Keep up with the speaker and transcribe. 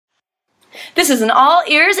This is an All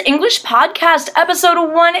Ears English Podcast, episode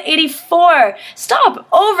 184. Stop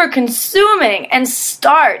over-consuming and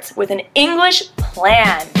start with an English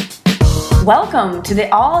plan. Welcome to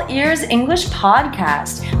the All Ears English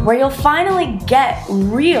Podcast, where you'll finally get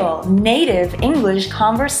real native English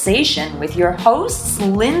conversation with your hosts,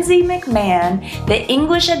 Lindsay McMahon, the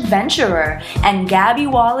English adventurer, and Gabby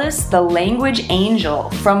Wallace, the language angel,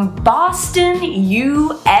 from Boston,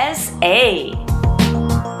 USA.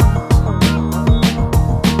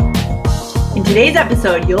 In today's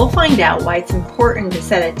episode, you'll find out why it's important to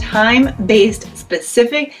set a time-based,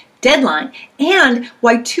 specific deadline and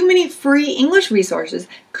why too many free English resources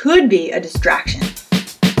could be a distraction.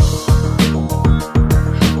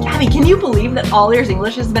 Gabby, can you believe that All Ears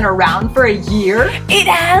English has been around for a year? It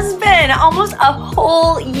has been almost a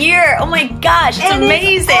whole year. Oh my gosh, it's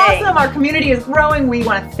amazing. It's awesome. Our community is growing. We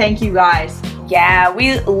want to thank you guys. Yeah,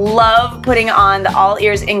 we love putting on the All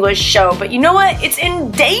Ears English show, but you know what? It's in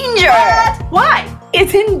danger. What? Why?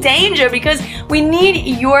 It's in danger because we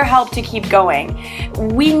need your help to keep going.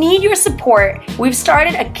 We need your support. We've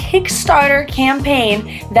started a Kickstarter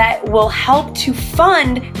campaign that will help to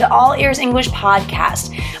fund the All Ears English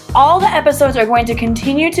podcast. All the episodes are going to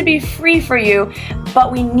continue to be free for you, but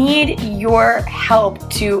we need your help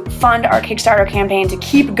to fund our Kickstarter campaign to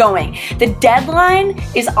keep going. The deadline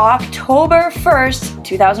is October 1st,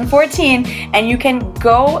 2014, and you can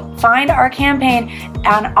go find our campaign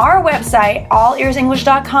on our website,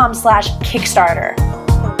 allearsenglish.com/Kickstarter.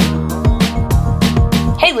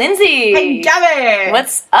 Hey, Lindsay. Hey, Gabby.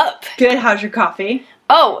 What's up? Good. How's your coffee?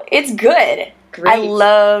 Oh, it's good. Great. I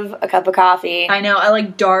love a cup of coffee. I know. I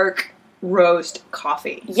like dark roast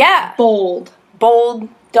coffee. Yeah. Bold,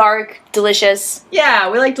 dark, delicious. Yeah,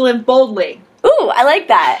 we like to live boldly. Ooh, I like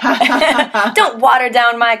that. Don't water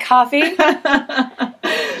down my coffee.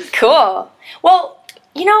 Cool. Well,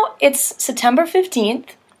 you know, it's September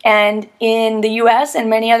 15th, and in the U.S. and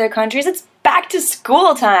many other countries, it's back to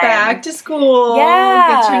school time. Back to school.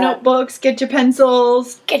 Yeah. Get your notebooks, get your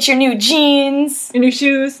pencils. Get your new jeans. Your new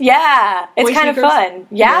shoes. Yeah. It's Boy kind of sneakers. fun.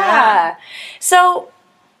 Yeah. So,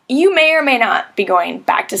 you may or may not be going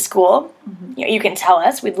back to school. Mm-hmm. You can tell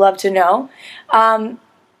us. We'd love to know.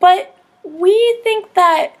 But we think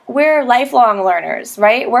that we're lifelong learners,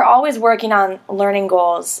 right? We're always working on learning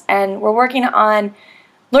goals, and we're working on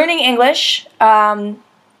learning English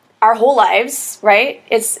our whole lives, right?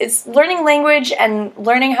 It's learning language and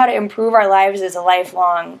learning how to improve our lives is a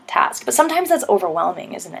lifelong task. But sometimes that's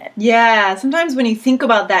overwhelming, isn't it? Yeah, sometimes when you think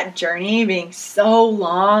about that journey being so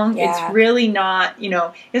long, Yeah. it's really not,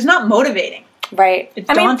 it's not motivating. Right. It's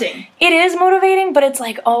daunting. It is motivating, but it's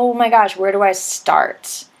like, oh my gosh, where do I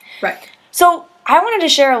start? Right. So I wanted to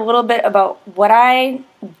share a little bit about what I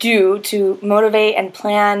do to motivate and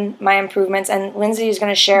plan my improvements, and Lindsay is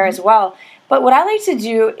going to share as well. But what I like to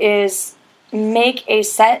do is make a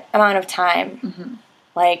set amount of time,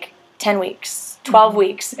 like 10 weeks, 12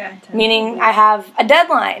 weeks, Yeah, 10 meaning weeks. I have a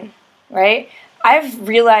deadline, right? I've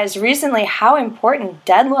realized recently how important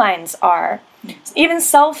deadlines are, even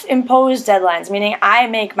self-imposed deadlines, meaning I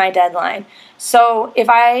make my deadline. So if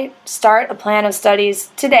I start a plan of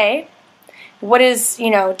studies today, what is,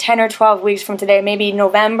 10 or 12 weeks from today, maybe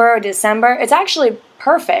November or December, it's actually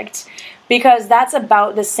perfect because that's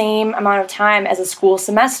about the same amount of time as a school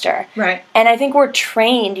semester. Right. And I think we're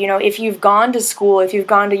trained, if you've gone to school, if you've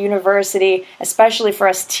gone to university, especially for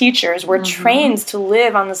us teachers, we're trained to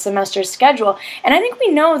live on the semester schedule. And I think we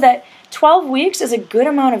know that 12 weeks is a good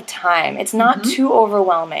amount of time. It's not too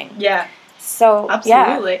overwhelming. Yeah. So,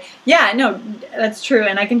 Absolutely. Yeah, no, that's true.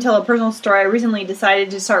 And I can tell a personal story. I recently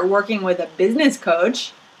decided to start working with a business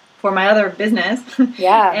coach for my other business.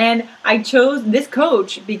 Yeah. And I chose this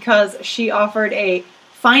coach because she offered a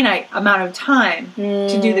finite amount of time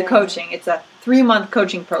to do the coaching. It's a 3-month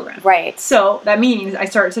coaching program. Right. So that means I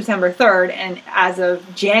start September 3rd, and as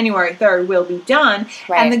of January 3rd, we'll be done.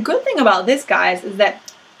 Right. And the good thing about this, guys, is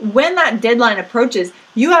that when that deadline approaches,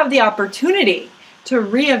 you have the opportunity to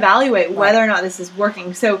reevaluate whether or not this is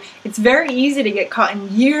working. So it's very easy to get caught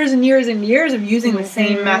in years and years and years of using the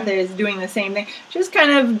same methods, doing the same thing, just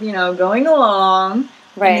kind of, going along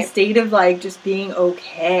in a state of just being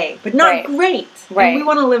okay, but not great. Right. And we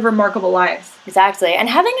want to live remarkable lives. Exactly. And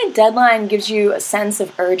having a deadline gives you a sense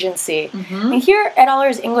of urgency. And here at All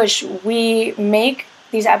Ears English, we make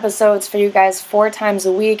these episodes for you guys 4 times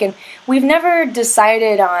a week, and we've never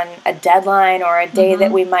decided on a deadline or a day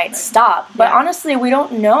that we might stop. But honestly, we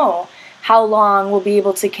don't know how long we'll be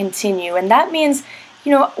able to continue, and that means,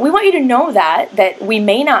 we want you to know that we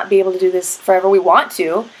may not be able to do this forever. We want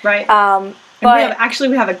to, Right. But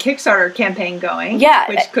we have a Kickstarter campaign going. Yeah.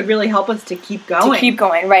 Which could really help us to keep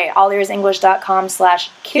going. Right.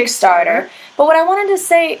 allearsenglish.com/Kickstarter. But what I wanted to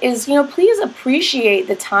say is, please appreciate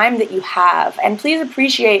the time that you have, and please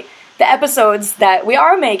appreciate the episodes that we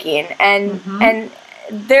are making, and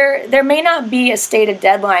there may not be a stated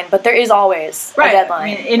deadline, but there is always a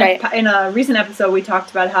deadline. I mean, in a recent episode, we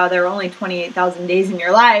talked about how there are only 28,000 days in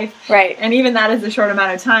your life. Right. And even that is a short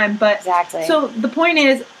amount of time. But exactly. So the point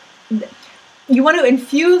is, you want to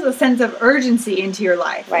infuse a sense of urgency into your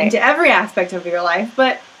life, into every aspect of your life.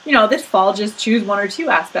 But, this fall, just choose one or two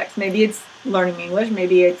aspects. Maybe it's learning English.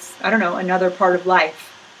 Maybe it's, another part of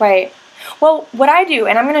life. Right. Well, what I do,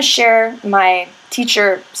 and I'm going to share my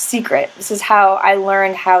teacher secret. This is how I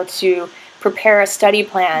learned how to prepare a study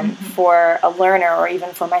plan for a learner, or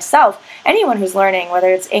even for myself. Anyone who's learning, whether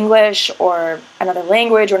it's English or another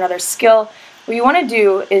language or another skill, what you want to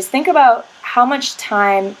do is think about how much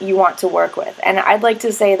time you want to work with. And I'd like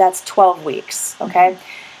to say that's 12 weeks, okay?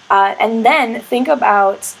 And then think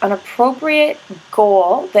about an appropriate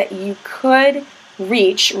goal that you could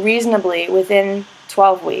reach reasonably within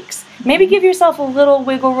 12 weeks. Maybe give yourself a little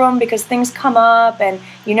wiggle room because things come up and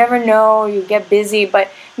you never know, you get busy, but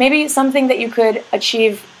maybe something that you could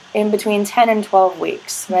achieve in between 10 and 12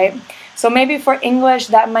 weeks, right? So maybe for English,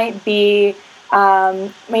 that might be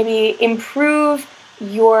maybe improve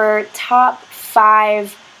your top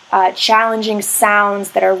 5 challenging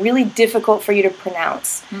sounds that are really difficult for you to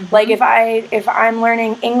pronounce. Like if I'm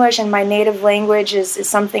learning English and my native language is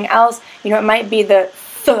something else, it might be the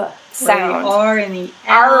th sound. Or the R and the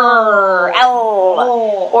L.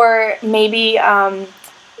 Oh. Or maybe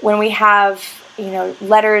when we have,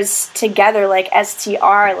 letters together like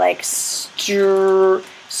STR, like stratosphere,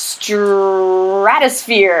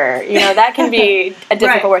 that can be a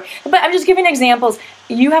difficult word. But I'm just giving examples.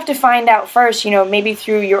 You have to find out first, maybe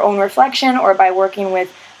through your own reflection or by working with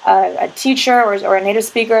a teacher or a native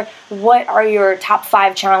speaker, what are your top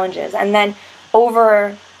 5 challenges? And then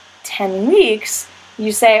over 10 weeks,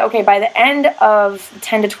 you say, okay, by the end of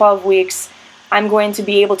 10 to 12 weeks, I'm going to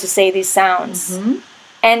be able to say these sounds.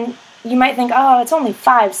 And you might think, oh, it's only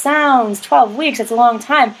 5 sounds, 12 weeks, it's a long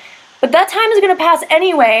time. But that time is going to pass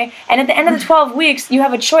anyway, and at the end of the 12 weeks, you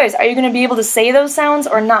have a choice. Are you going to be able to say those sounds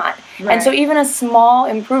or not? Right. And so even a small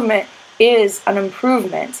improvement is an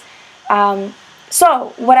improvement.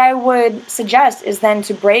 So what I would suggest is then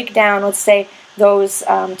to break down, let's say, those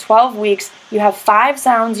 12 weeks. You have 5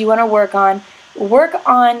 sounds you want to work on. Work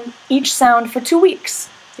on each sound for 2 weeks.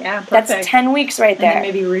 Yeah, perfect. That's 10 weeks right there. And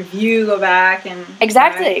then maybe review, go back and...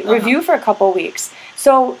 Exactly. Review for a couple weeks.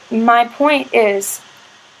 So my point is,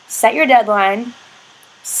 set your deadline,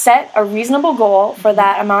 set a reasonable goal for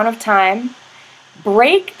that amount of time,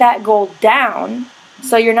 break that goal down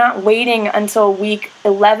so you're not waiting until week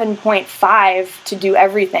 11.5 to do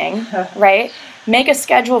everything, right? Make a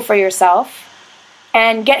schedule for yourself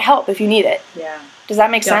and get help if you need it. Yeah. Does that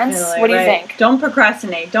make sense? What do you think? Don't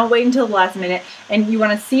procrastinate. Don't wait until the last minute. And you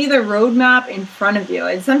want to see the roadmap in front of you.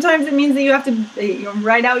 And sometimes it means that you have to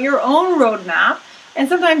write out your own roadmap. And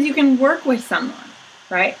sometimes you can work with someone,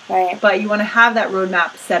 right? Right. But you want to have that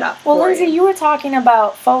roadmap set up Well, for Lindsay, you were talking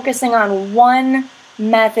about focusing on one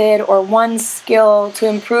method or one skill to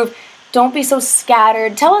improve. Don't be so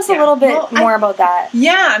scattered. Tell us a little bit more about that.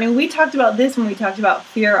 Yeah, I mean, we talked about this when we talked about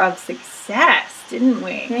fear of success, didn't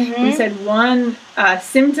we? We said one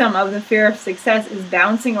symptom of the fear of success is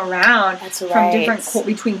bouncing around from different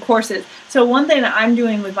between courses. So one thing that I'm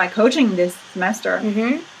doing with my coaching this semester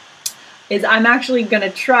is I'm actually going to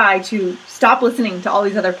try to stop listening to all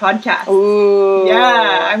these other podcasts. Ooh.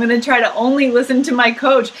 Yeah, I'm going to try to only listen to my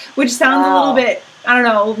coach, which sounds a little bit, I don't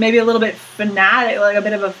know, maybe a little bit fanatic, like a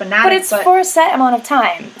bit of a fanatic. But it's for a set amount of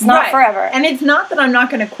time. It's not forever. And it's not that I'm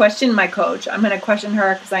not going to question my coach. I'm going to question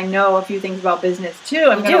her because I know a few things about business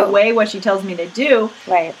too. I'm going to weigh what she tells me to do.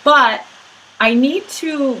 Right. But I need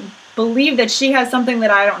to believe that she has something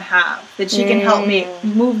that I don't have, that she can help me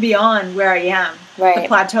move beyond where I am. The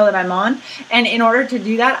plateau that I'm on. And in order to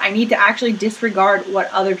do that, I need to actually disregard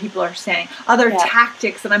what other people are saying. Other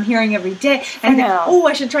tactics that I'm hearing every day. And think, oh,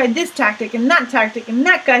 I should try this tactic and that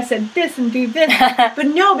guy said this and do this. But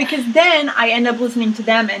no, because then I end up listening to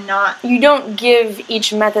them and not... You don't give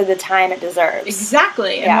each method the time it deserves.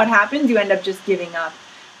 Exactly. And what happens? You end up just giving up.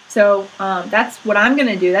 So that's what I'm going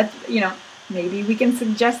to do. That's, maybe we can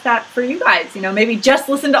suggest that for you guys. Maybe just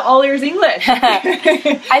listen to All Ears English.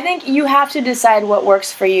 I think you have to decide what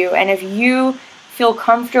works for you. And if you feel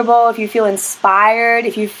comfortable, if you feel inspired,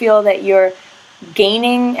 if you feel that you're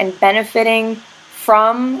gaining and benefiting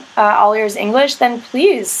from All Ears English, then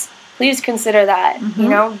please please consider that, you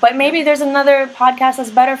know. But maybe there's another podcast that's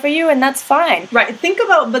better for you, and that's fine. Right. Think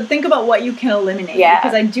about what you can eliminate. Yeah.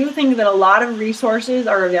 Because I do think that a lot of resources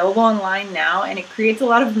are available online now, and it creates a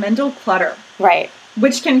lot of mental clutter. Right.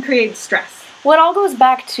 Which can create stress. Well, it all goes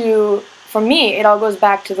back to, for me, it all goes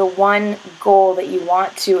back to the one goal that you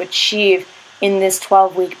want to achieve in this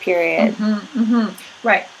 12-week period.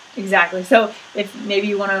 Right. Exactly. So if maybe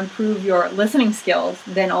you want to improve your listening skills,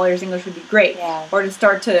 then All Ears English would be great. Yeah. Or to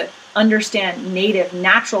start to understand native,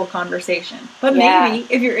 natural conversation. But maybe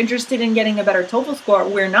if you're interested in getting a better TOEFL score,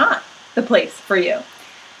 we're not the place for you.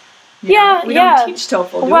 We don't teach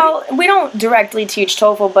TOEFL, do we? We don't directly teach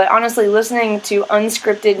TOEFL, but honestly, listening to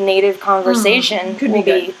unscripted native conversation will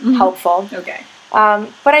be helpful. Okay.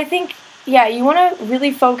 But I think, you want to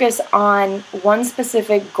really focus on one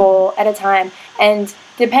specific goal at a time. And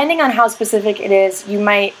depending on how specific it is, you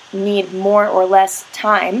might need more or less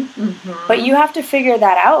time. But you have to figure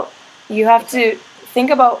that out. You have to think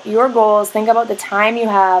about your goals, think about the time you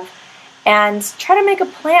have, and try to make a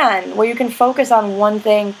plan where you can focus on one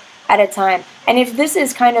thing at a time. And if this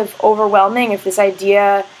is kind of overwhelming, if this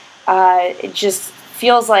idea it just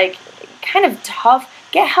feels like kind of tough,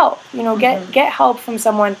 get help. You know, get help from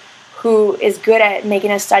someone who is good at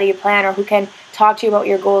making a study plan, or who can talk to you about what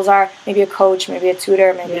your goals are. Maybe a coach, maybe a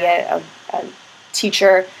tutor, maybe a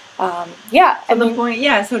teacher. So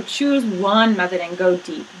choose one method and go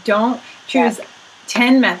deep. Don't choose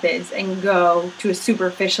 10 methods and go to a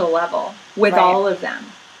superficial level with all of them.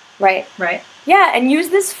 Right. Right. Yeah, and use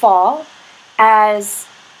this fall as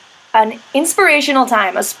an inspirational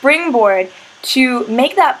time, a springboard to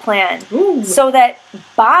make that plan. So that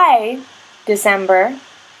by December,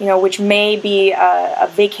 you know, which may be a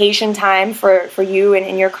vacation time for you and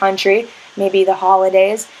in your country, maybe the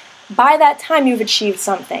holidays, by that time you've achieved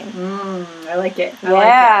something. I like it. I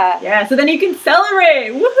like it. Yeah, so then you can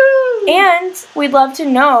celebrate. Woohoo! And we'd love to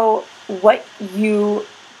know what you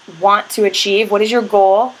want to achieve. What is your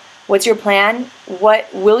goal? What's your plan? What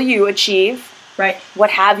will you achieve? Right. What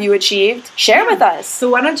have you achieved? Share with us. So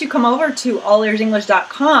why don't you come over to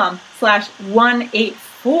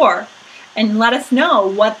allearsenglish.com/184 and let us know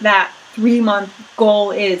what that 3-month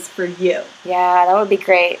goal is for you. Yeah, that would be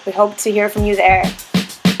great. We hope to hear from you there.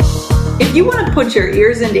 If you want to put your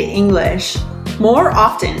ears into English more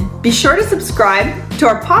often, be sure to subscribe to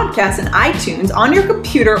our podcast in iTunes on your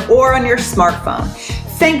computer or on your smartphone.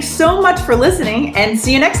 Thanks so much for listening, and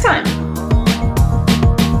see you next time.